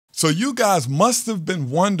So you guys must have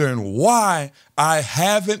been wondering why I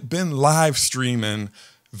haven't been live streaming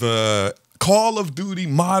the Call of Duty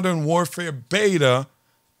Modern Warfare beta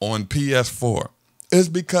on PS4. It's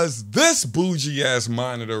because this bougie ass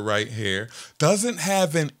monitor right here doesn't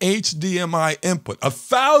have an HDMI input,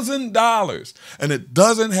 $1,000, and it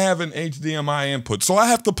doesn't have an HDMI input. So I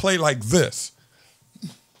have to play like this.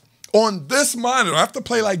 On this monitor, I have to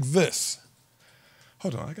play like this.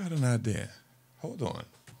 Hold on, I got an idea. Hold on.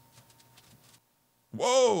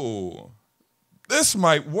 Whoa, this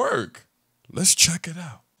might work. Let's check it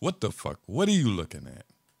out. What the fuck? What are you looking at?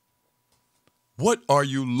 What are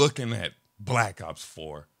you looking at, Black Ops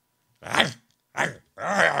 4? I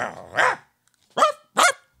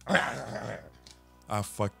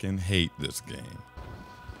fucking hate this game.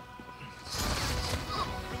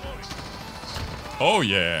 Oh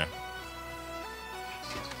yeah.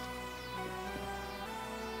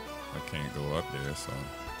 I can't go up there, so.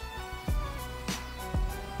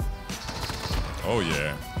 Oh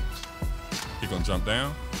yeah. He gonna jump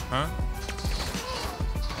down? Huh?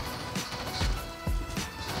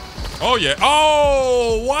 Oh yeah.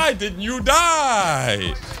 Oh, why didn't you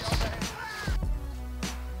die?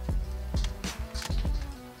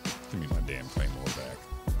 Give me my damn Claymore back.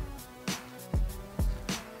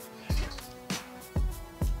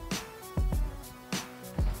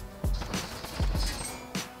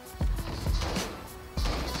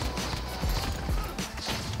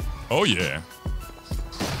 Oh yeah.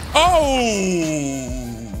 Oh!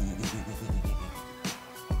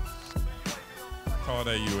 Call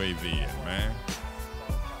that UAV in, man.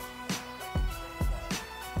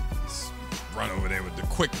 Let's run over there with the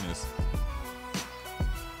quickness.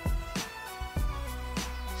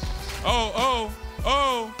 Oh, oh,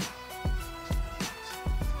 oh!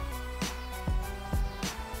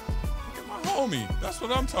 Look at my homie. That's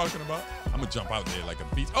what I'm talking about. I'm gonna jump out there like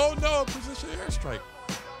a beast. Oh no, precision airstrike.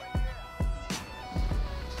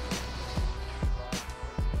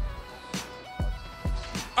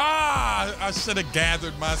 Ah, I should have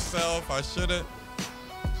gathered myself. I should have.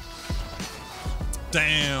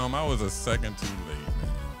 Damn, I was a second too late, man.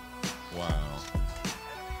 Wow.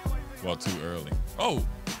 Well, too early. Oh,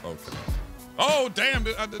 okay. Oh, damn,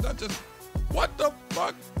 did I just, what the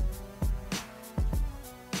fuck?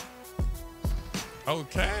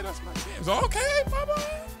 Okay, that's my games. Okay,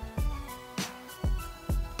 bye-bye.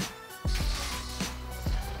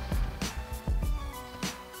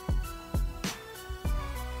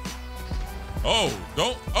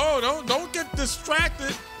 Don't get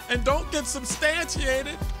distracted and don't get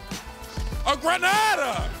substantiated. A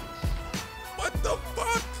Granada! What the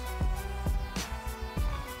fuck?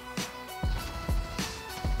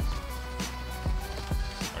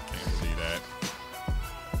 I can't believe that.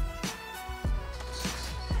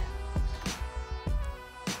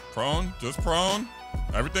 Prone, just prone.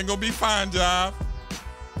 Everything gonna be fine, Jive.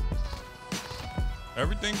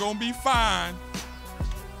 Everything gonna be fine.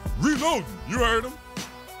 Reloading, you heard him.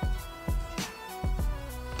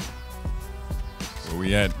 Where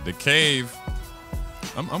we at? The cave.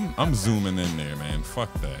 I'm zooming in there, man.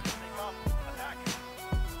 Fuck that.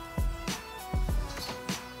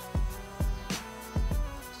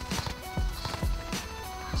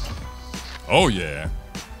 Oh yeah.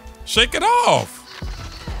 Shake it off.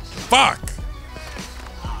 Fuck.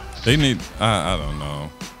 They need, I don't know.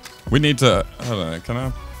 We need to, hold on, can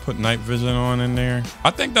I put night vision on in there?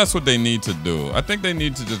 I think that's what they need to do. I think they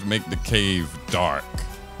need to just make the cave dark,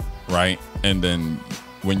 right? And then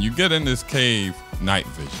when you get in this cave, night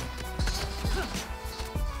vision.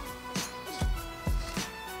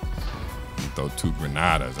 And throw 2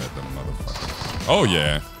 Granadas at them motherfuckers. Oh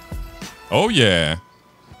yeah. Oh yeah.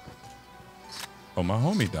 Oh, my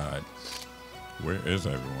homie died. Where is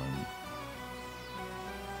everyone?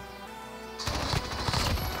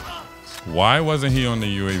 Why wasn't he on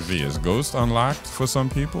the UAV? Is Ghost unlocked for some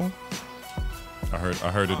people? I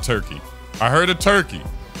heard a turkey. I heard a turkey.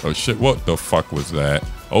 Oh shit, what the fuck was that?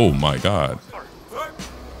 Oh my god.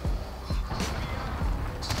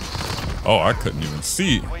 Oh, I couldn't even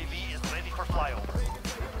see.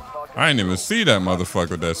 I didn't even see that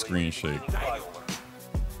motherfucker with that screen shake.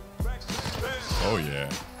 Oh yeah.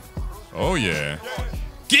 Oh yeah.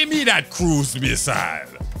 Give me that cruise missile.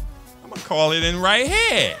 I'm gonna call it in right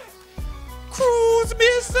here. Cruise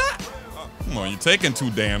missile. Come on, you're taking too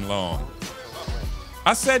damn long.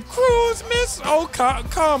 I said cruise missile. Oh,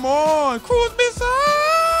 come on. Cruise missile.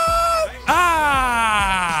 Ah.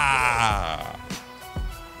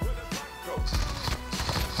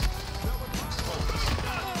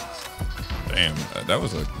 Damn, that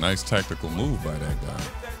was a nice tactical move by that guy.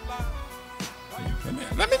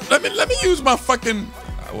 Let me use my fucking.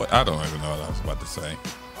 I don't even know what I was about to say.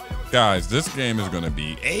 Guys, this game is going to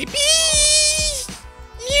be a beast.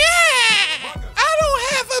 Yeah. I don't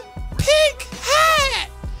have a pink hat.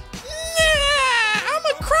 Nah, I'm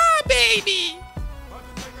a crybaby.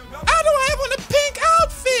 I don't have on a pink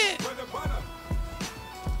outfit.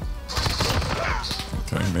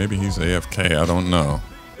 Okay, maybe he's AFK. I don't know.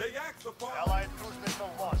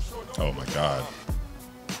 Oh my God.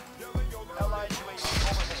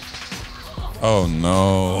 Oh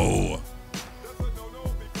no.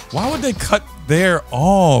 Why would they cut there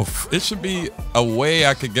off? It should be a way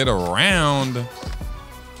I could get around. Okay.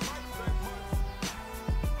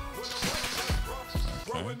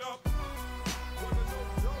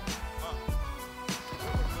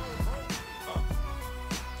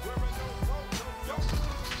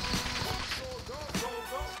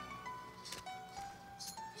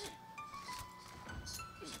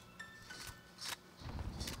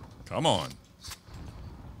 Come on.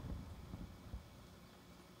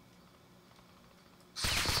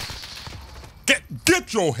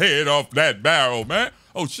 Get your head off that barrel, man.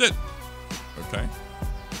 Oh shit. Okay.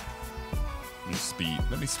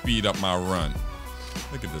 Let me speed up my run.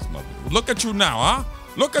 Look at this mother. Look at you now, huh?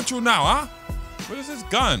 Look at you now, huh? What is this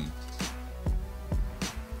gun?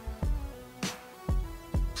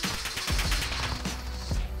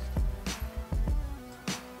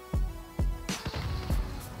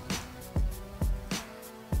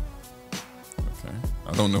 Okay.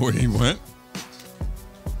 I don't know where he went.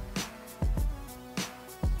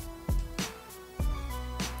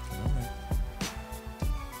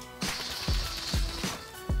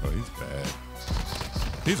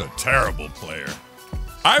 He's a terrible player.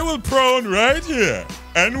 I will prone right here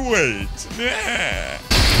and wait. Yeah.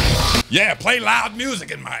 Yeah, play loud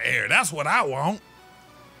music in my ear. That's what I want.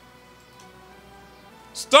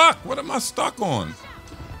 Stuck. What am I stuck on?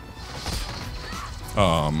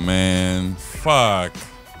 Oh, man. Fuck.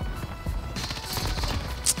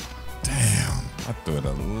 Damn. I threw it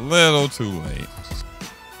a little too late.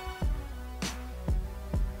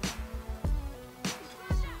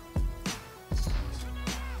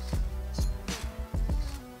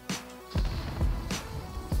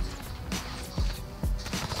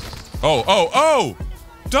 Oh!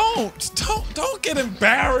 Don't get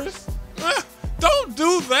embarrassed. Don't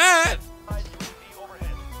do that.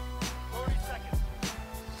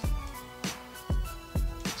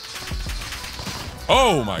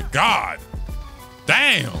 Oh my God.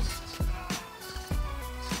 Damn.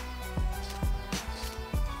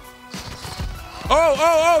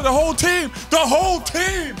 Oh, the whole team. The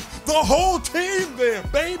whole team there,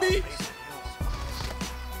 baby.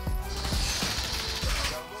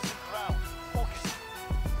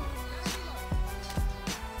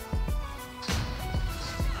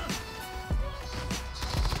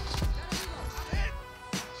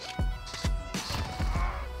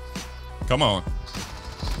 Come on.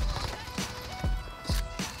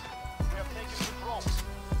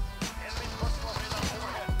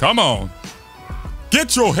 Come on.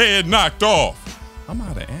 Get your head knocked off. I'm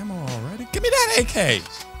out of ammo already. Give me that AK.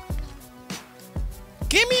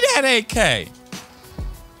 Give me that AK.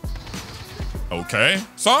 Okay.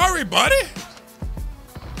 Sorry, buddy.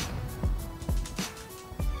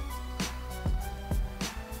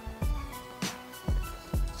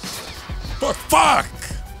 But fuck.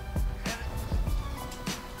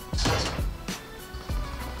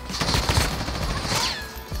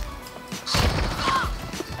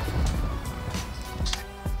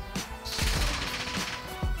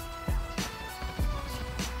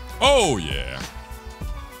 Oh, yeah.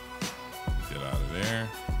 Get out of there.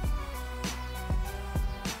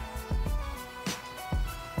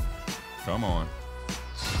 Come on.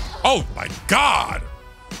 Oh, my God.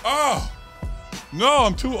 Oh. No,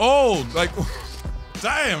 I'm too old. Like,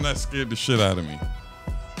 damn, that scared the shit out of me.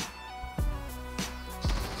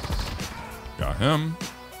 Got him.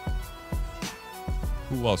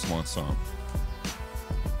 Who else wants some?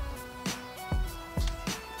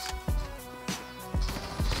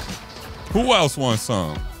 Who else wants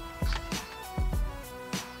some?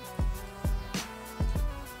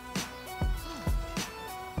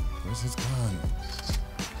 Where's his gun?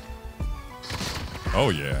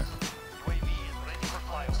 Oh, yeah.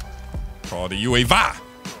 Call the UAV.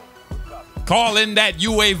 Call in that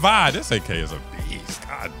UAV. This AK is a beast.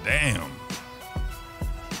 God damn.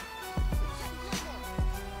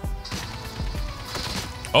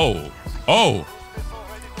 Oh.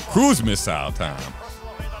 Cruise missile time.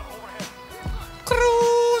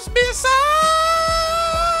 Cruise missile!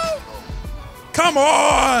 Come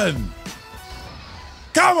on!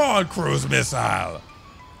 Come on, cruise missile!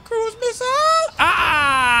 Cruise missile!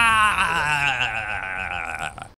 Ah!